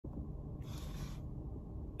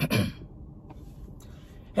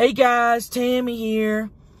Hey guys, Tammy here,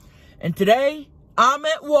 and today I'm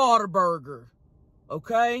at Whataburger,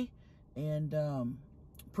 okay? And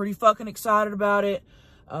pretty fucking excited about it.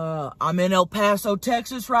 I'm in El Paso,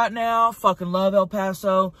 Texas right now. Fucking love El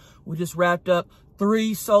Paso. We just wrapped up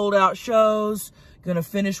 3 sold out shows. Gonna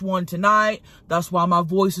finish one tonight. That's why my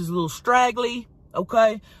voice is a little straggly,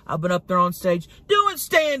 okay? I've been up there on stage doing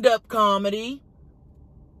stand-up comedy.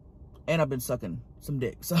 And I've been sucking some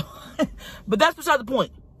dick, so. But that's beside the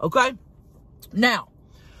point, okay? Now,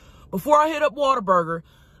 before I hit up Whataburger,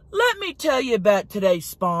 let me tell you about today's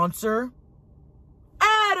sponsor,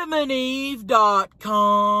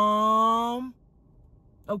 adamandeve.com.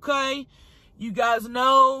 Okay? You guys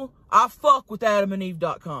know I fuck with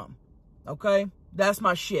adamandeve.com. Okay? That's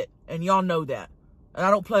my shit. And y'all know that. And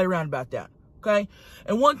I don't play around about that. Okay?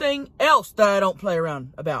 And one thing else that I don't play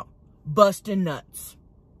around about, busting nuts.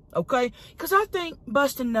 Okay? Because I think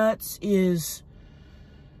busting nuts is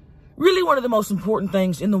really one of the most important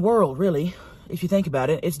things in the world, really. If you think about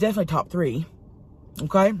it, it's definitely top 3.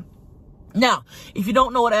 Okay? Now, if you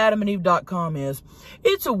don't know what adamandeve.com is,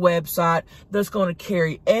 it's a website that's going to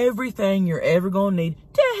carry everything you're ever going to need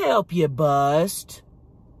to help you bust.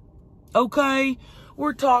 Okay?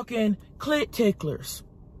 We're talking clit ticklers,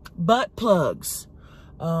 butt plugs,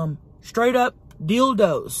 straight up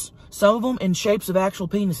dildos. Some of them in shapes of actual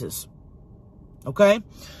penises. Okay?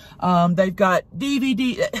 They've got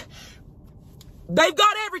DVD. They've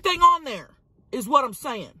got everything on there, is what I'm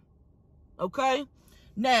saying. Okay?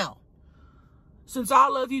 Now, since I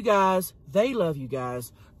love you guys, they love you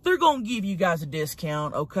guys, they're going to give you guys a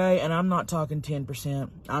discount, okay? And I'm not talking 10%.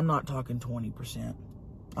 I'm not talking 20%.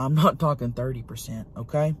 I'm not talking 30%,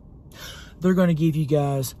 okay? They're going to give you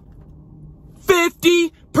guys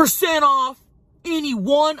 50% off any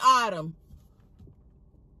one item,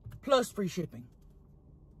 plus free shipping.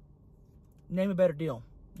 Name a better deal.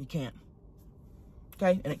 You can't.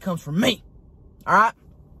 Okay? And it comes from me. Alright?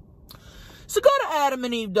 So go to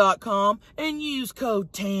adamandeve.com and use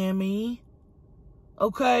code Tammy.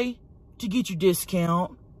 Okay? To get your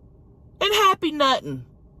discount. And happy nutting.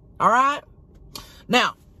 Alright?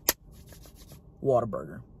 Now,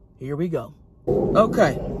 Whataburger. Here we go.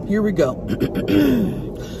 Okay, here we go.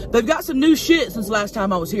 They've got some new shit since last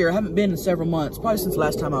time I was here. I haven't been in several months. Probably since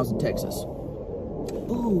last time I was in Texas.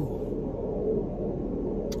 Ooh.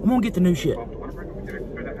 I'm gonna get the new shit.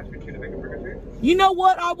 You know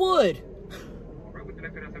what? I would.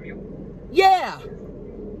 Yeah.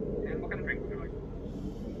 And what kind of drink would you like?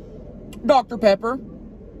 Dr. Pepper.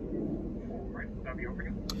 Alright, that'll be all for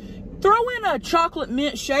you. Throw in a chocolate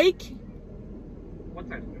mint shake. What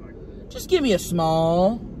size would you like? Just give me a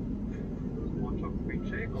small. Small chocolate mint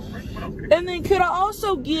shake, alright. What else could you And then could I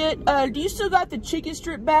also get, do you still got the chicken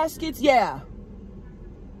strip baskets? Yeah.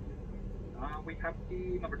 We have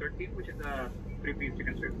the number 13, which is a 3-piece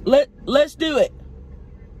chicken strip. Let's do it.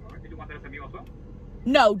 Alright, did you want that as a meal as well?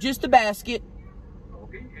 No, just the basket.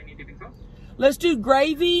 Okay, any dipping sauce? Let's do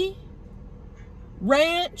gravy,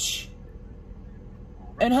 ranch,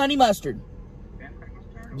 and honey mustard. And honey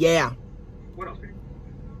mustard? Yeah. What else for you?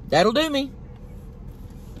 That'll do me.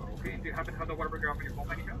 Okay, do you happen to have the Whataburger off on your phone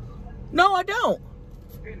by any chance? No, I don't.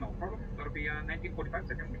 Okay, no problem. That'll be 1945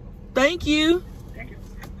 second window. Thank you. Thank you.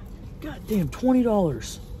 Goddamn,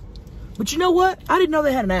 $20. But you know what? I didn't know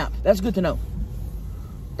they had an app. That's good to know.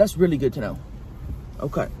 That's really good to know.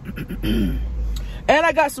 Okay. And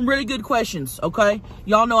I got some really good questions, okay?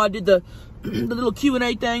 Y'all know I did the little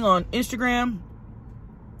Q&A thing on Instagram.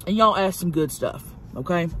 And y'all asked some good stuff,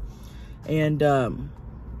 okay? And,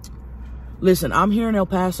 listen, I'm here in El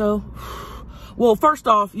Paso. Well, first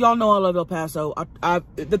off, y'all know I love El Paso.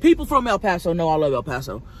 The people from El Paso know I love El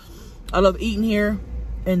Paso. I love eating here.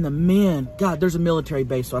 And the men, God, there's a military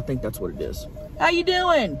base, so I think that's what it is. How you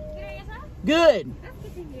doing? Good. That's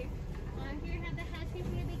good to hear. Here I have the hash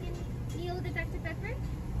brown bacon meal with the Dr. Pepper,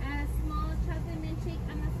 a small chocolate mint shake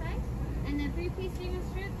on the side, and a 3-piece chicken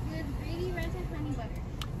strip with gravy, ranch, and honey butter.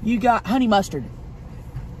 You got honey mustard.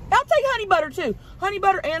 I'll take honey butter too. Honey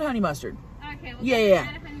butter and honey mustard. Okay, well, Yeah.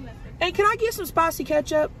 add a honey mustard. And can I get some spicy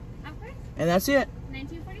ketchup? Of course. And that's it.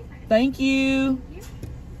 $19.45. Thank you. Thank you.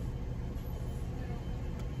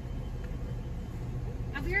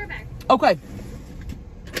 I'll be right back. Okay.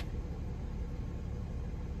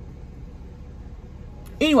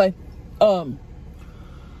 Anyway,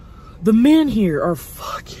 the men here are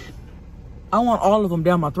fucking, I want all of them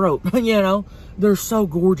down my throat. You know, they're so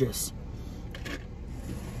gorgeous.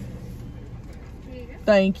 Here you go.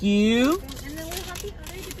 Thank you. And then we'll have the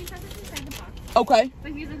other dipping sauces inside the box. Okay.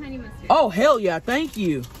 But here's the honey mustard. Oh, hell yeah. Thank you.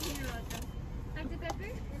 You're welcome. Dr.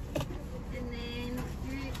 Pepper. And then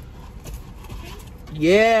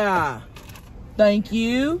Yeah. Thank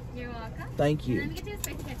you. You're welcome. Thank you. Let me get you a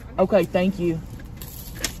spicy ketchup. Okay, thank you.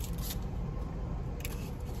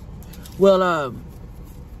 Well,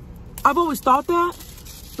 I've always thought that,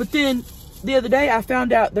 but then the other day I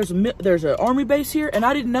found out there's an army base here, and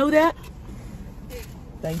I didn't know that.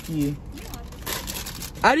 Thank you. You're welcome.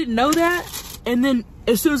 I didn't know that, and then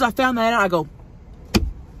as soon as I found that out, I go,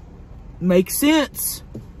 makes sense.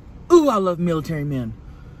 Ooh, I love military men.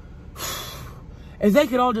 If they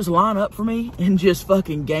could all just line up for me and just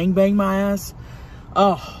fucking gangbang my ass,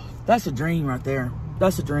 oh, that's a dream right there.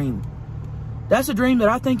 That's a dream. That's a dream that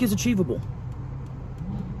I think is achievable.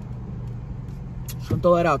 Just gonna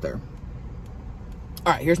throw that out there.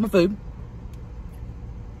 All right, here's my food.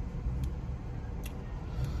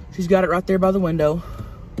 She's got it right there by the window.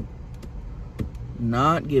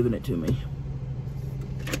 Not giving it to me.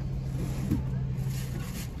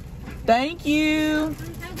 Thank you.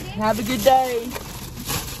 Have a good day.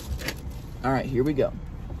 All right, here we go.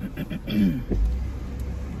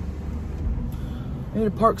 I need to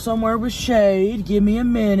park somewhere with shade. Give me a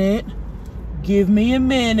minute. Give me a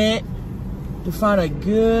minute to find a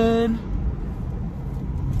good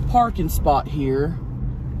parking spot here.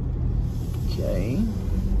 Okay.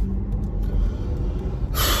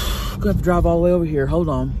 I'm gonna have to drive all the way over here. Hold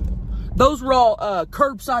on. Those were all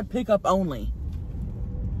curbside pickup only.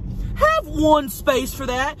 Have one space for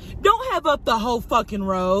that. Don't have up the whole fucking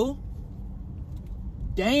row.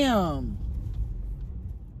 Damn.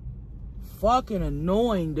 Fucking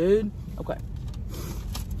annoying, dude. Okay.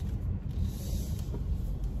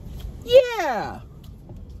 Yeah.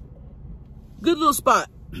 Good little spot.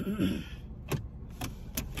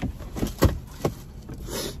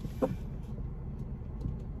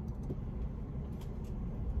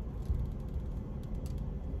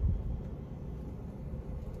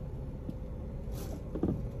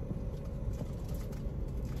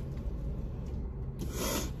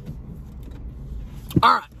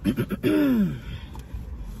 All right. Let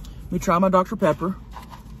me try my Dr. Pepper.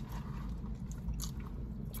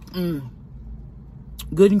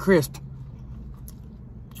 Good and crisp.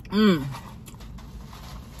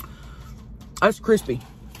 That's crispy.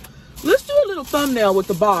 Let's do a little thumbnail with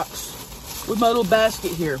the box. With my little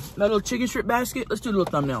basket here. My little chicken strip basket. Let's do a little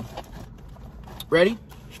thumbnail. Ready?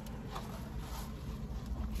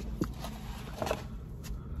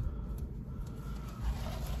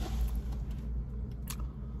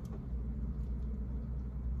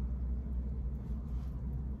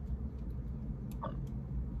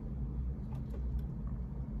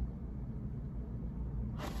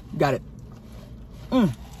 Got it.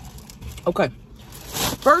 Okay.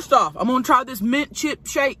 First off, I'm gonna try this mint chip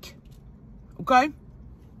shake. Okay?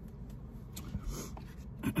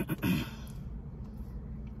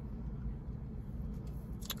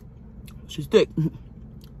 She's thick.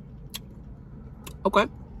 Okay.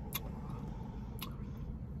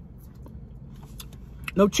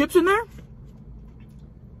 No chips in there?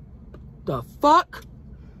 The fuck?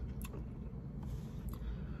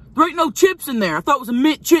 There ain't no chips in there. I thought it was a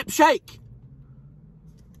mint chip shake.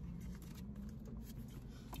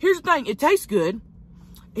 Here's the thing. It tastes good.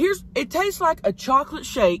 It tastes like a chocolate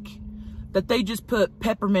shake that they just put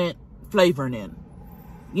peppermint flavoring in.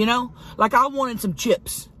 You know? Like I wanted some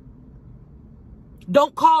chips.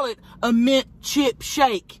 Don't call it a mint chip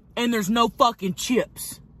shake and there's no fucking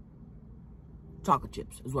chips. Chocolate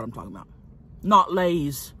chips is what I'm talking about. Not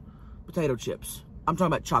Lay's potato chips. I'm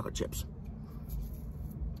talking about chocolate chips.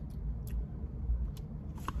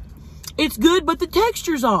 It's good, but the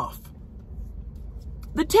texture's off.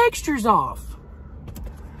 The texture's off.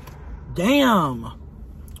 Damn. All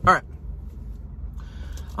right.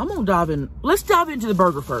 I'm gonna dive in. Let's dive into the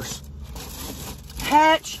burger first.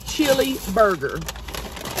 Hatch chili burger.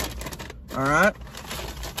 All right.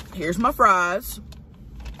 Here's my fries.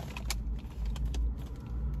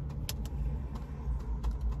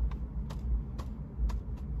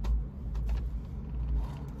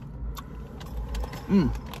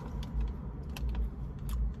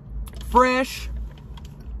 Fresh,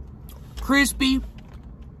 crispy,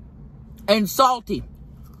 and salty.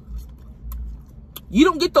 You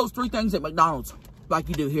don't get those three things at McDonald's like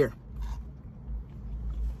you do here.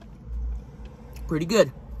 Pretty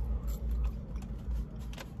good.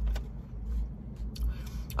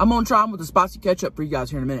 I'm gonna try them with the spicy ketchup for you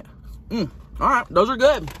guys here in a minute. All right, those are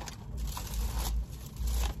good.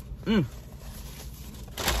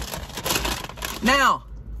 Now,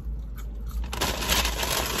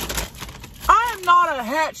 I am not a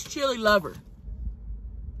Hatch chili lover,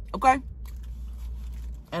 okay?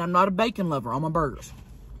 And I'm not a bacon lover on my burgers.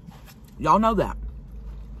 Y'all know that.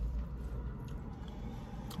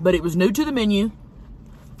 But it was new to the menu,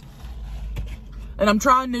 And I'm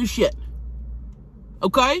trying new shit.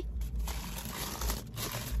 Okay?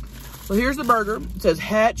 So here's the burger. It says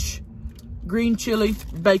Hatch Green Chili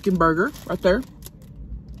Bacon Burger right there.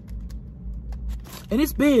 And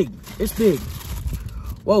it's big. It's big.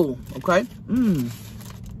 Whoa. Okay.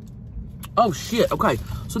 Oh, shit. Okay.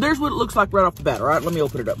 So there's what it looks like right off the bat. All right? Let me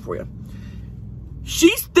open it up for you.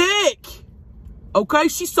 She's thick. Okay?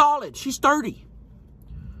 She's solid. She's sturdy.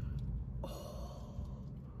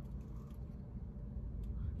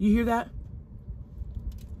 You hear that?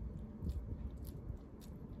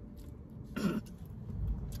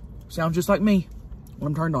 Sounds just like me when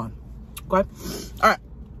I'm turned on. Okay? All right.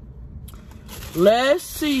 Let's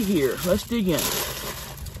see here. Let's dig in.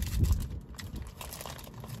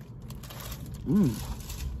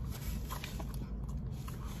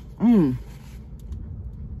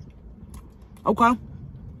 Okay.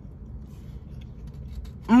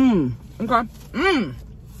 Okay.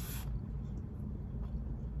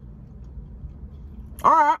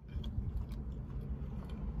 All right.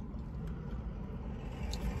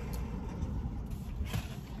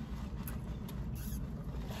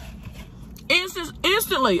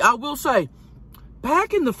 Instantly, I will say,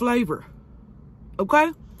 packing the flavor.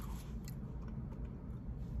 Okay?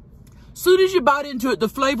 Soon as you bite into it, the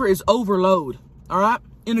flavor is overload. All right?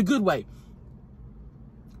 In a good way.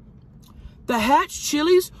 The Hatch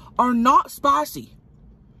chilies are not spicy.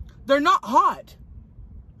 They're not hot.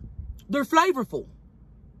 They're flavorful.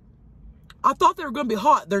 I thought they were going to be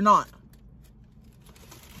hot. They're not.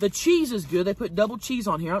 The cheese is good. They put double cheese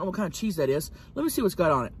on here. I don't know what kind of cheese that is. Let me see what's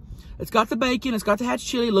got on it. It's got the bacon. It's got the Hatch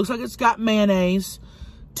chili. It looks like it's got mayonnaise.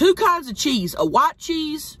 2 kinds of cheese. A white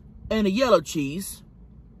cheese and a yellow cheese.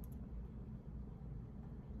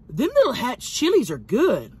 Them little Hatch chilies are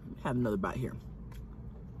good. Let me have another bite here.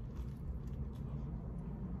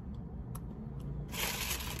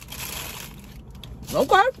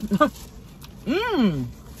 Okay.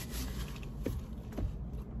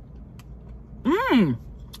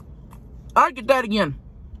 I'd get that again.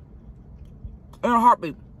 In a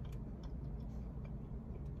heartbeat.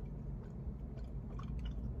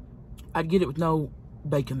 I'd get it with no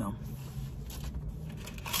bacon though.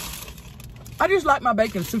 I just like my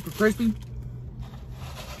bacon super crispy.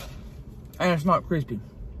 And it's not crispy.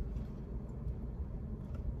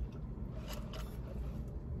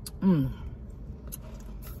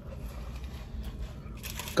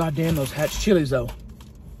 God damn those Hatch chilies though.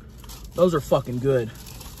 Those are fucking good.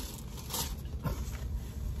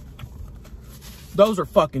 Those are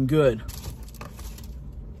fucking good.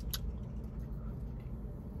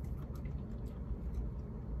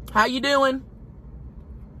 How you doing?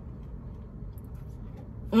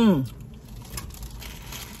 As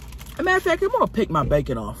a matter of fact, I'm gonna pick my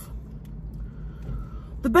bacon off.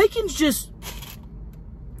 The bacon's just,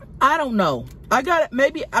 I don't know. I got it.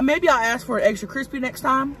 Maybe I'll ask for it extra crispy next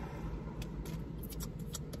time.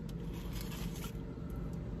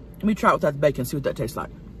 Let me try it without the bacon, see what that tastes like.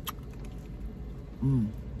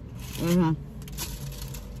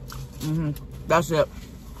 That's it.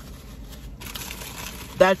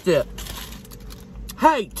 That's it.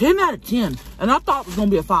 Hey, 10 out of 10. And I thought it was going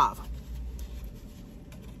to be a 5.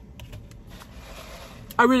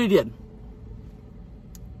 I really did.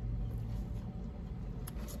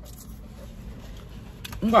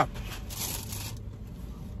 Okay.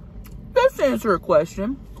 Let's answer a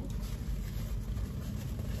question.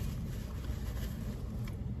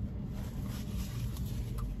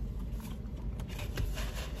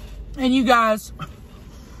 And you guys,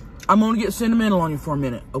 I'm going to get sentimental on you for a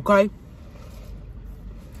minute, okay?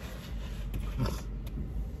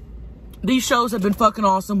 These shows have been fucking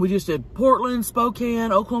awesome. We just did Portland,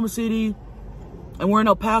 Spokane, Oklahoma City, and we're in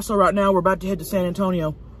El Paso right now. We're about to head to San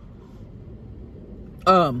Antonio.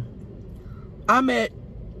 I've met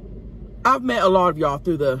a lot of y'all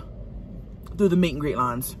through the meet and greet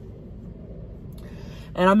lines.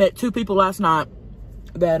 And I met 2 people last night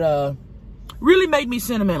that really made me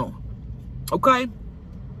sentimental. Okay?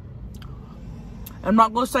 I'm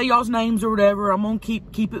not gonna say y'all's names or whatever. I'm gonna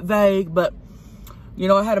keep it vague, but you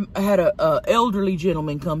know, I had a elderly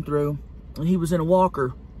gentleman come through, and he was in a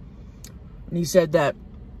walker, and he said that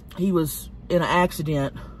he was in an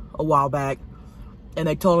accident a while back, and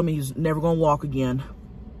they told him he's never gonna walk again.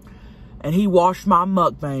 And he washed my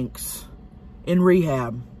muck banks in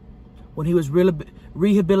rehab when he was really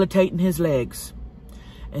rehabilitating his legs.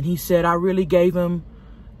 And he said I really gave him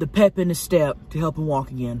the pep in his step to help him walk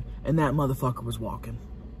again. And that motherfucker was walking.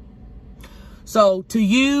 So to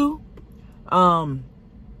you, I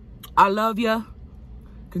love you.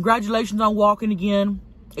 Congratulations on walking again.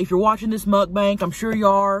 If you're watching this mukbang, I'm sure you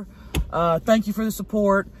are. Thank you for the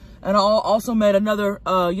support. And I also met another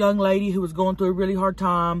young lady who was going through a really hard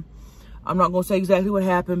time. I'm not going to say exactly what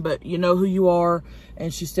happened, but you know who you are.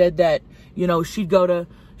 And she said that, you know, she'd go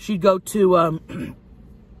to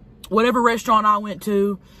whatever restaurant I went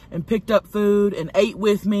to and picked up food and ate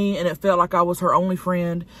with me, and it felt like I was her only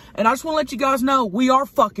friend. And I just want to let you guys know, we are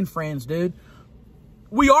fucking friends, dude.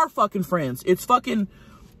 We are fucking friends.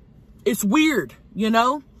 It's weird, you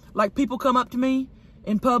know? Like, people come up to me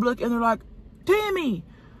in public and they're like, Tammy,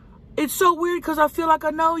 it's so weird because I feel like I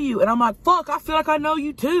know you. And I'm like, fuck, I feel like I know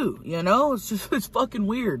you too, you know? It's fucking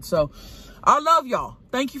weird. So, I love y'all.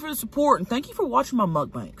 Thank you for the support, and thank you for watching my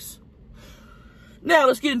mukbangs. Now,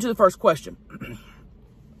 let's get into the first question.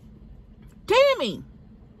 Tammy,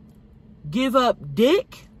 give up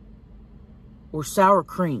dick or sour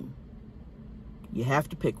cream? You have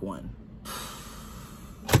to pick one.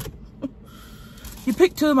 You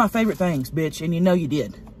picked two of my favorite things, bitch, and you know you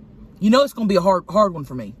did. You know it's going to be a hard one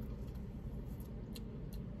for me.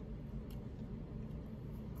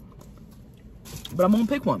 But I'm going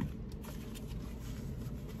to pick one.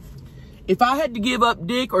 If I had to give up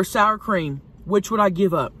dick or sour cream, which would I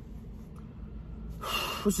give up?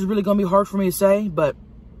 Which is really going to be hard for me to say, but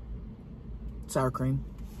sour cream.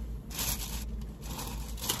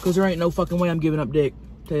 Because there ain't no fucking way I'm giving up dick.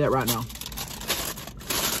 I'll tell you that right now.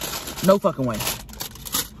 No fucking way.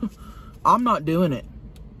 I'm not doing it.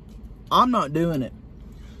 I'm not doing it.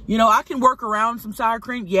 You know, I can work around some sour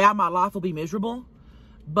cream. Yeah, my life will be miserable.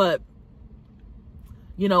 But,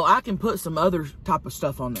 you know, I can put some other type of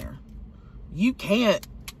stuff on there. You can't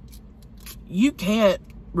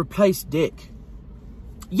replace dick.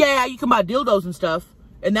 Yeah, you can buy dildos and stuff,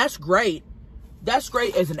 and that's great. That's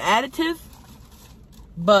great as an additive,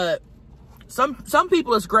 but some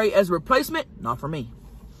people it's great as a replacement. Not for me.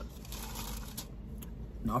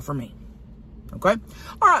 Not for me. Okay?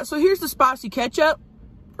 All right, so here's the spicy ketchup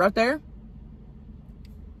right there.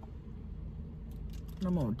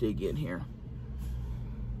 I'm going to dig in here.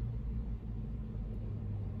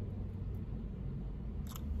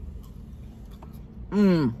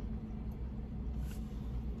 Mmm.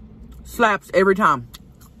 Slaps every time.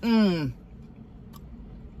 Mmm.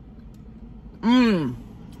 Mmm.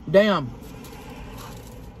 Damn.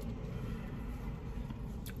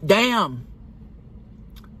 Damn.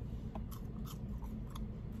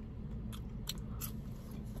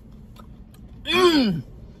 Mmm.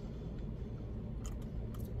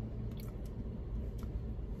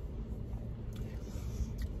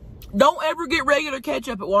 Don't ever get regular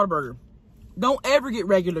ketchup at Whataburger. Don't ever get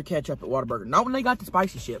regular ketchup at Whataburger. Not when they got the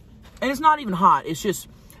spicy shit. And it's not even hot. It's just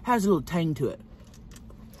has a little tang to it.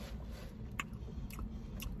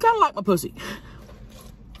 Kind of like my pussy.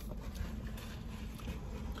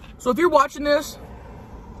 So if you're watching this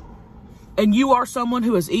and you are someone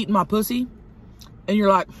who has eaten my pussy and you're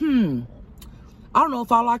like, I don't know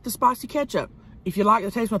if I like the spicy ketchup. If you like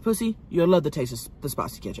the taste of my pussy, you'll love the taste of the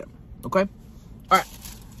spicy ketchup. Okay? All right.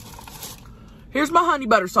 Here's my honey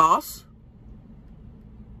butter sauce.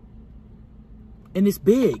 And it's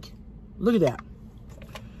big. Look at that.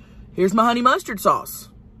 Here's my honey mustard sauce.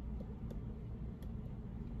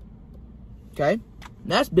 Okay. And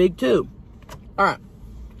that's big too. All right.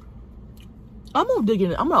 I'm going to dig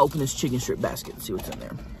in. I'm going to open this chicken strip basket and see what's in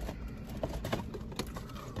there.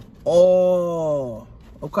 Oh.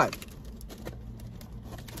 Okay.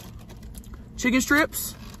 Chicken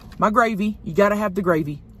strips. My gravy. You got to have the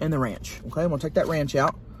gravy and the ranch. Okay. I'm going to take that ranch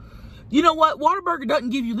out. You know what? Whataburger doesn't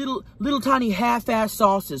give you little tiny half-ass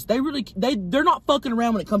sauces. They're not fucking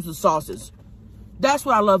around when it comes to sauces. That's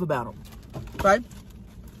what I love about them. Okay?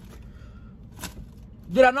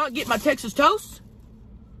 Did I not get my Texas toast?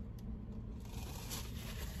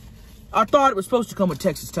 I thought it was supposed to come with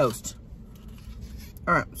Texas toast.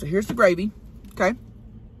 All right, so here's the gravy. Okay?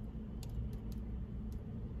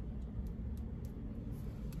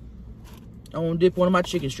 I want to dip one of my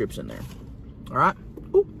chicken strips in there. All right?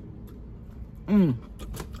 Ooh.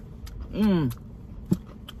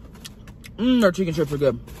 Our chicken strips are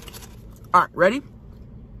good. All right, ready?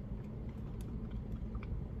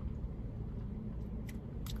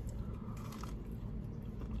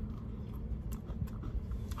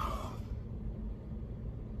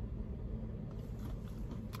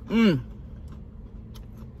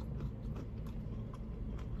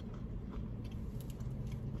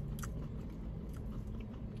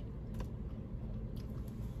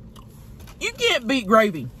 You can't beat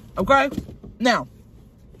gravy, okay? Now,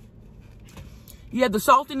 you have the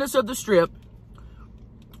saltiness of the strip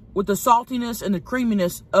with the saltiness and the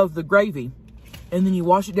creaminess of the gravy, and then you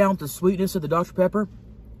wash it down with the sweetness of the Dr. Pepper.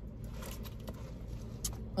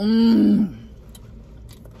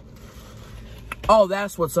 Oh,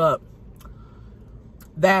 that's what's up.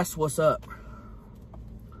 That's what's up.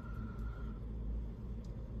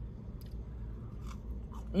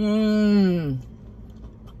 Mmm.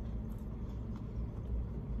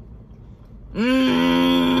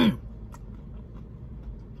 Mmm.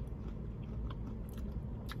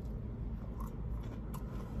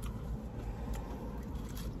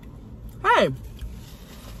 Hey.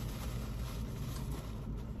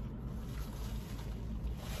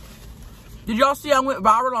 Did y'all see I went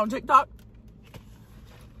viral on TikTok?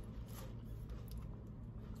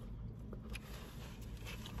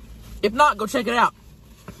 If not, go check it out.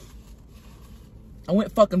 I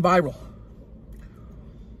went fucking viral.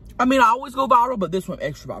 I mean, I always go viral, but this went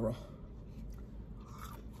extra viral.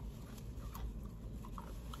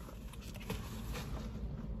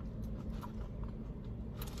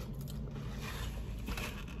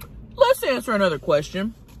 Let's answer another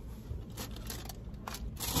question.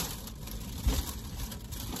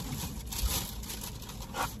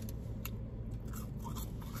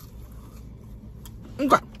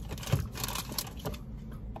 Okay.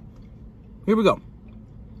 Here we go.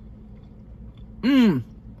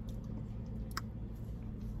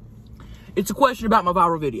 It's a question about my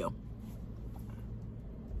viral video.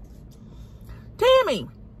 Tammy,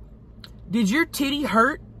 did your titty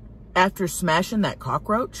hurt after smashing that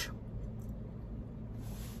cockroach?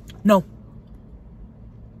 No.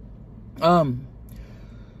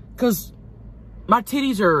 Cause my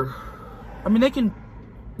titties are, I mean, they can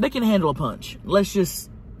handle a punch. Let's just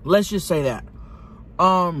say that.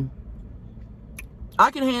 I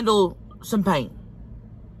can handle some pain.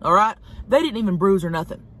 All right. They didn't even bruise or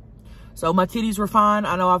nothing. So my titties were fine.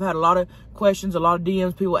 I know I've had a lot of questions, a lot of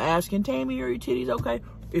DMs, people asking, Tammy, are your titties okay?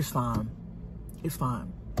 It's fine. It's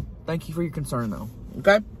fine. Thank you for your concern though.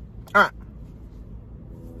 Okay. All right.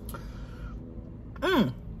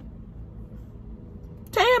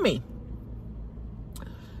 Tammy,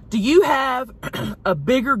 do you have a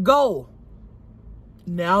bigger goal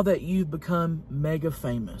now that you've become mega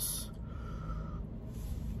famous?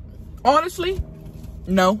 Honestly,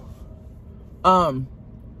 no. I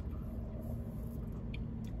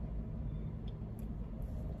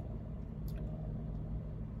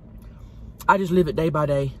just live it day by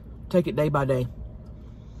day, take it day by day,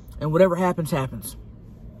 and whatever happens, happens.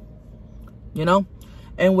 You know,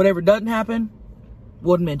 and whatever doesn't happen,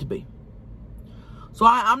 wasn't meant to be. So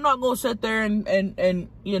I'm not going to sit there and,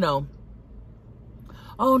 you know,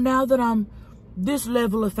 oh, now that I'm this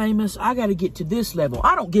level of famous, I got to get to this level.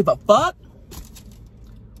 I don't give a fuck.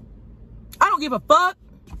 I don't give a fuck.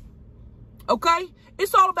 Okay?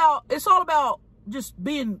 It's all about just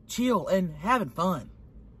being chill and having fun.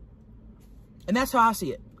 And that's how I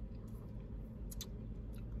see it.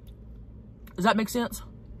 Does that make sense?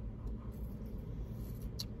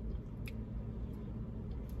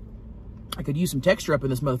 I could use some texture up in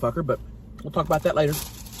this motherfucker, but we'll talk about that later.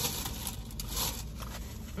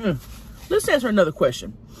 Let's answer another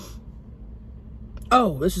question.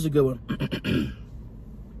 Oh, this is a good one.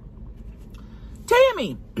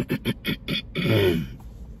 Tammy,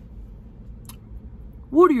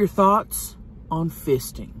 what are your thoughts on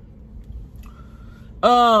fisting?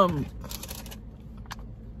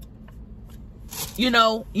 You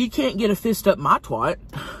know, you can't get a fist up my twat.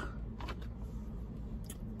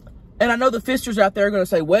 And I know the fisters out there are going to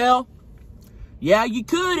say, well, yeah, you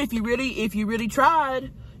could if you really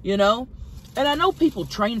tried, you know. And I know people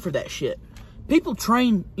train for that shit. People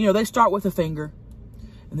train, you know, they start with a finger,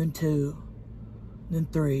 and then 2, and then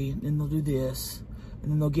 3, and then they'll do this,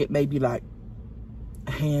 and then they'll get maybe like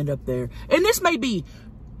a hand up there. And this may be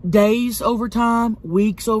days over time,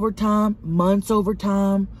 weeks over time, months over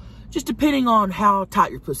time, just depending on how tight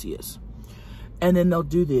your pussy is. And then they'll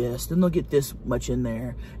do this, then they'll get this much in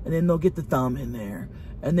there, and then they'll get the thumb in there.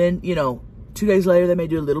 And then, you know, 2 days later, they may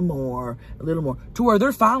do a little more, to where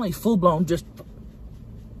they're finally full-blown just,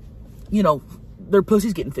 you know, their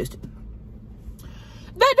pussy's getting fisted.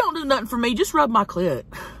 That don't do nothing for me. Just rub my clit.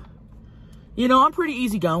 You know, I'm pretty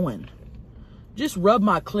easy going. Just rub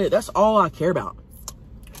my clit. That's all I care about.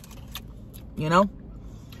 You know?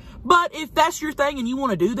 But if that's your thing and you want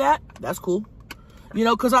to do that, that's cool. You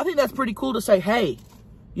know, because I think that's pretty cool to say, hey,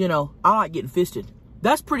 you know, I like getting fisted.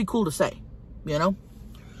 That's pretty cool to say, you know?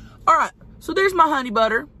 All right, so there's my honey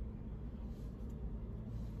butter,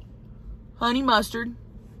 honey mustard,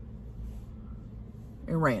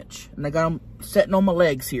 and ranch. And I got them setting on my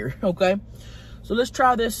legs here, okay? So let's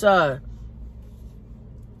try this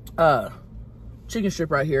chicken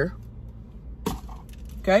strip right here.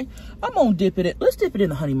 Okay? I'm going to dip it in. Let's dip it in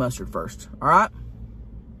the honey mustard first, all right?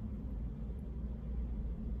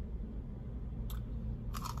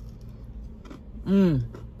 Mmm.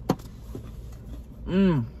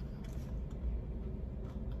 Mmm.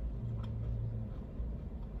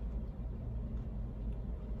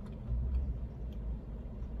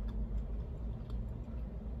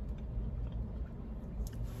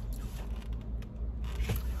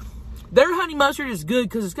 Their honey mustard is good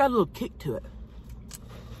because it's got a little kick to it.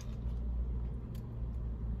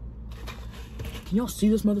 Can y'all see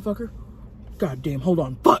this motherfucker? God damn, hold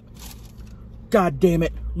on. Fuck. God damn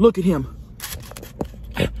it. Look at him.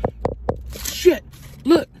 Shit.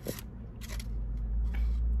 Look.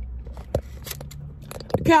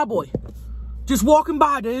 The cowboy. Just walking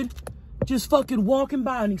by, dude. Just fucking walking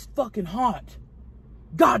by, and he's fucking hot.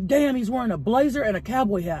 God damn, he's wearing a blazer and a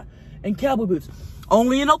cowboy hat and cowboy boots.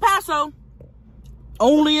 Only in El Paso.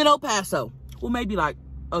 Only in El Paso. Well, maybe like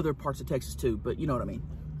other parts of Texas too, but you know what I mean.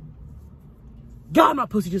 God, my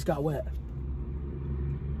pussy just got wet.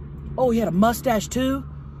 Oh, he had a mustache too?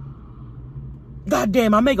 God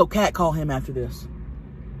damn, I may go catcall him after this.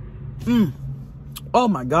 Oh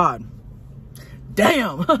my God.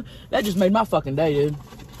 Damn. That just made my fucking day, dude.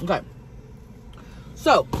 Okay.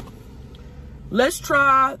 So, let's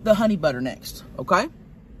try the honey butter next, okay?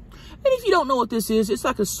 And if you don't know what this is, it's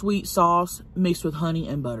like a sweet sauce mixed with honey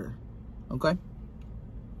and butter, okay?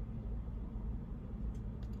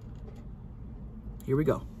 Here we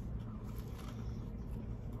go.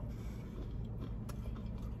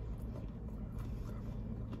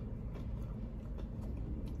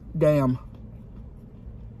 Damn.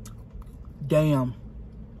 Damn.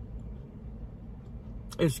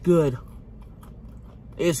 It's good.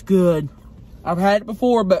 It's good. I've had it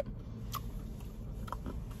before, but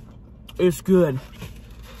it's good.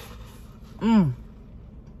 All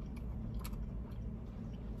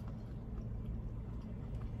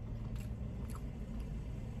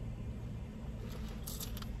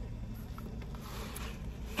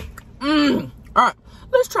right,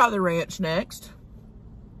 let's try the ranch next.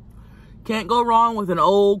 Can't go wrong with an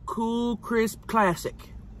old, cool, crisp classic.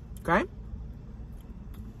 Okay?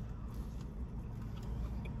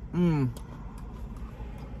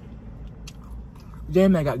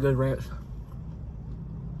 Damn, that got good ranch.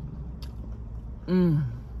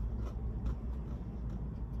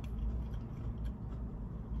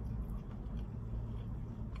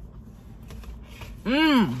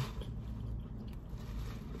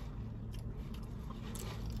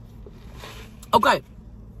 Okay.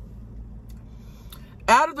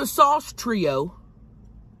 Out of the sauce trio,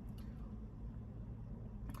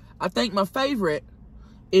 I think my favorite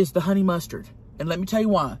is the honey mustard. And let me tell you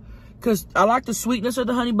why. Because I like the sweetness of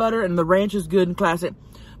the honey butter, and the ranch is good and classic.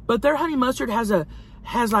 But their honey mustard has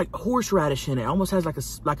like horseradish in it. Almost has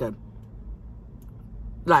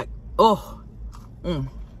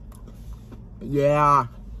yeah.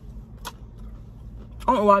 I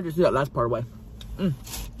don't know why I just did that last part away.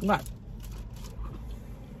 Right.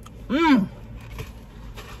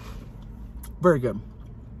 Very good.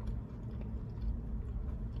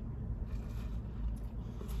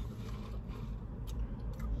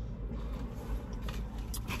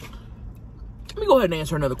 Let me go ahead and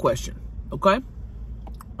answer another question, okay?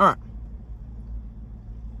 All right.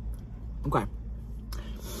 Okay.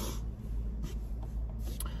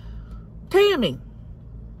 Tammy,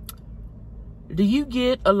 do you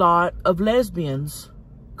get a lot of lesbians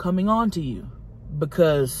coming on to you?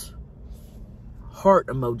 Because heart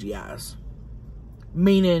emoji eyes.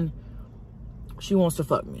 Meaning she wants to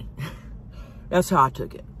fuck me. That's how I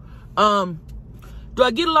took it. Do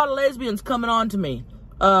I get a lot of lesbians coming on to me?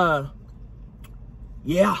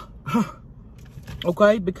 Yeah.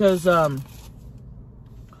 Okay, because I'm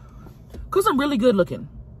really good looking.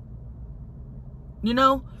 You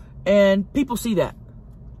know? And people see that.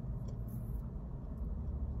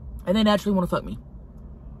 And they naturally want to fuck me.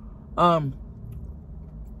 I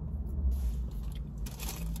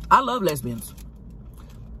love lesbians.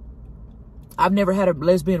 I've never had a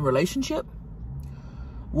lesbian relationship.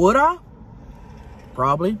 Would I?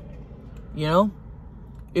 Probably. You know?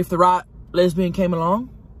 If the right lesbian came along,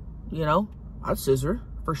 you know, I'd scissor her,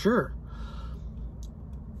 for sure.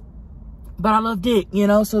 But I love dick, you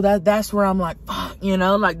know? So that's where I'm like, you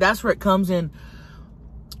know? Like, that's where it comes in.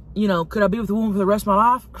 You know, could I be with a woman for the rest of my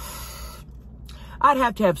life? I'd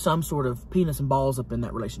have to have some sort of penis and balls up in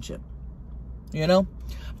that relationship. You know?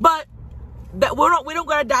 But that we don't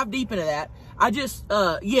gotta dive deep into that. I just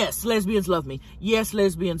yes, lesbians love me. Yes,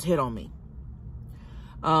 lesbians hit on me.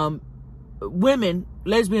 Women,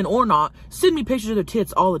 lesbian or not, send me pictures of their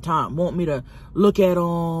tits all the time. Want me to look at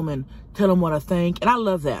them and tell them what I think. And I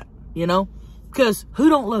love that, you know? Because who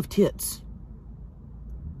don't love tits?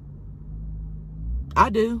 I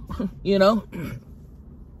do, you know?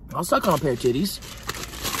 I'll suck on a pair of titties.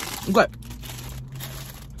 Okay.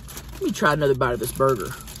 Let me try another bite of this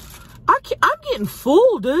burger. I'm getting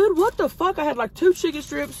full, dude. What the fuck? I had like 2 chicken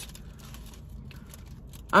strips.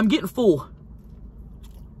 I'm getting full.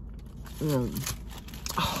 Oh.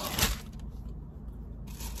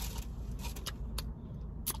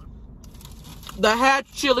 The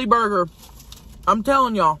hatch chili burger. I'm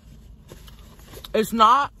telling y'all. It's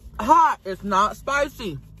not hot. It's not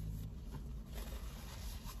spicy.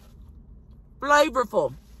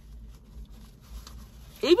 Flavorful.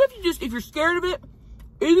 Even if you're scared of it,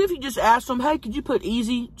 even if you just ask them, hey, could you put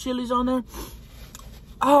easy chilies on there?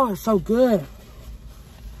 Oh, it's so good.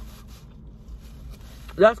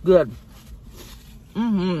 That's good.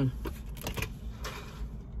 Mm-hmm.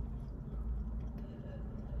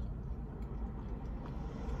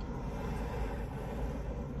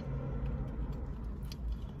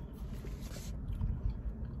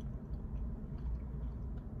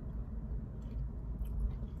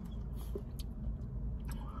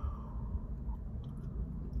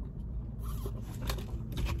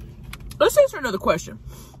 Let's answer another question.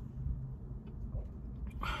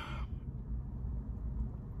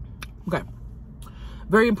 Okay.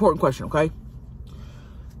 Very important question, okay?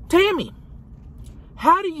 Tammy,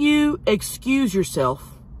 how do you excuse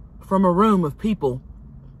yourself from a room of people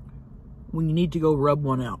when you need to go rub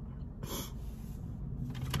one out?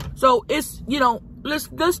 So it's, you know, let's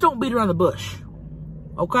don't beat around the bush,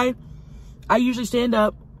 okay? I usually stand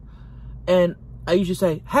up and I usually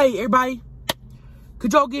say, hey, everybody,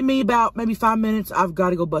 could y'all give me about maybe 5 minutes? I've got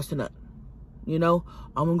to go bust a nut. You know,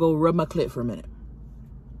 I'm going to go rub my clit for a minute.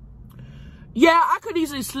 Yeah, I could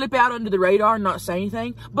easily slip out under the radar and not say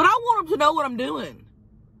anything, but I want them to know what I'm doing.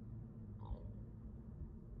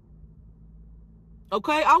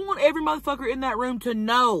 Okay? I want every motherfucker in that room to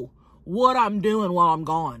know what I'm doing while I'm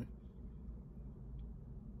gone.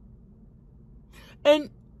 And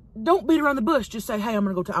don't beat around the bush. Just say, hey, I'm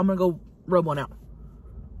going to go rub one out.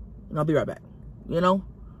 And I'll be right back. You know?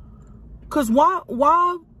 Because why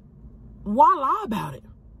lie about it?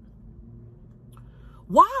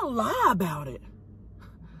 Why lie about it?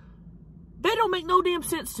 They don't make no damn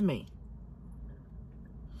sense to me.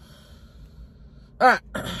 All right.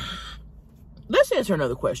 Let's answer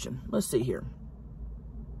another question. Let's see here.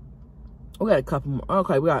 We got a couple more.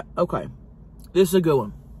 Okay. This is a good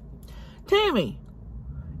one. Tammy,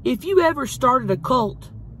 if you ever started a cult,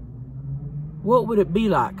 what would it be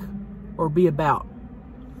like or be about?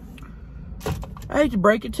 I hate to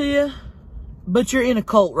break it to you, but you're in a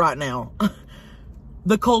cult right now.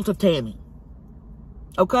 The cult of Tammy.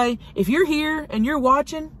 Okay? If you're here and you're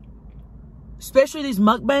watching, especially these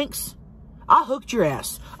mukbangs, I hooked your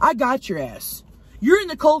ass. I got your ass. You're in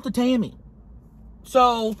the cult of Tammy.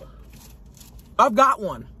 So, I've got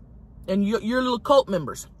one. And you're little cult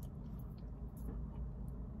members.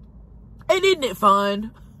 And isn't it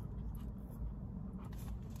fun?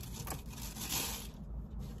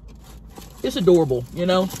 It's adorable, you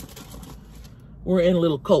know? We're in a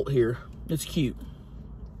little cult here. It's cute.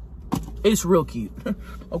 It's real cute.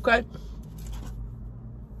 Okay?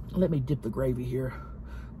 Let me dip the gravy here.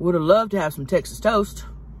 Would have loved to have some Texas toast.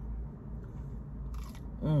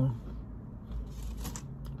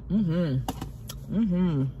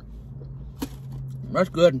 That's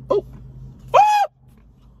good. Oh!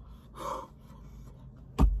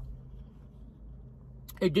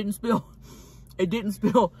 It didn't spill. It didn't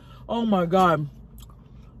spill. Oh my God.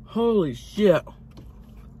 Holy shit.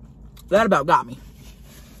 That about got me.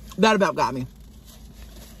 That about got me.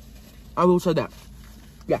 I will say that.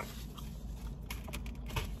 Yeah.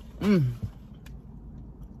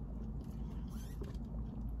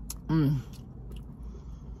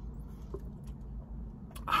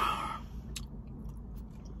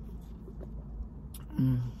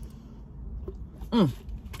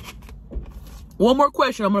 One more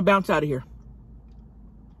question. I'm going to bounce out of here.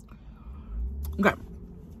 Okay.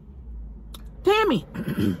 Tammy,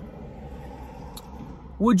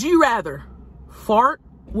 would you rather fart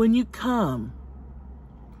when you come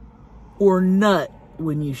or nut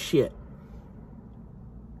when you shit?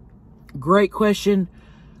 Great question.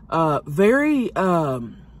 Very,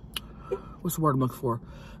 what's the word I'm looking for?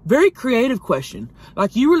 Very creative question.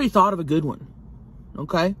 Like, you really thought of a good one.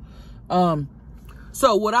 Okay?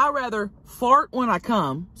 So would I rather fart when I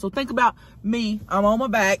come? So think about me. I'm on my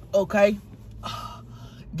back, okay?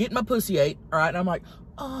 Getting my pussy ate, all right? And I'm like,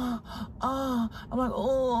 I'm like,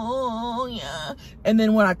 oh, yeah. And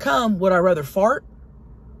then when I come, would I rather fart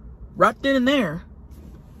right then and there?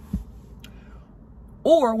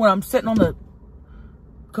 Or when I'm sitting on the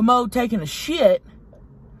commode taking a shit,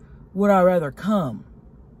 would I rather come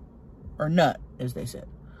or nut, as they said?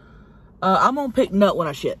 I'm gonna pick nut when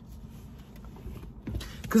I shit.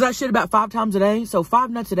 Because I shit about 5 times a day. So 5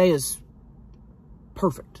 nuts a day is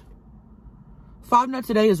perfect. 5 nuts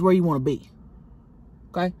a day is where you want to be.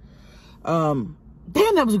 Okay? Damn,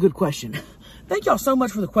 that was a good question. Thank y'all so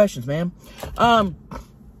much for the questions, man.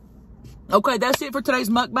 Okay, that's it for today's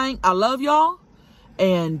mukbang. I love y'all.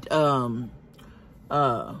 And,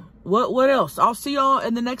 what else? I'll see y'all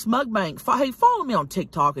in the next mukbang. Hey, follow me on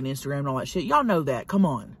TikTok and Instagram and all that shit. Y'all know that. Come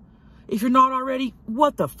on. If you're not already,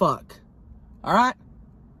 what the fuck? All right?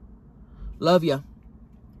 Love ya.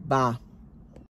 Bye.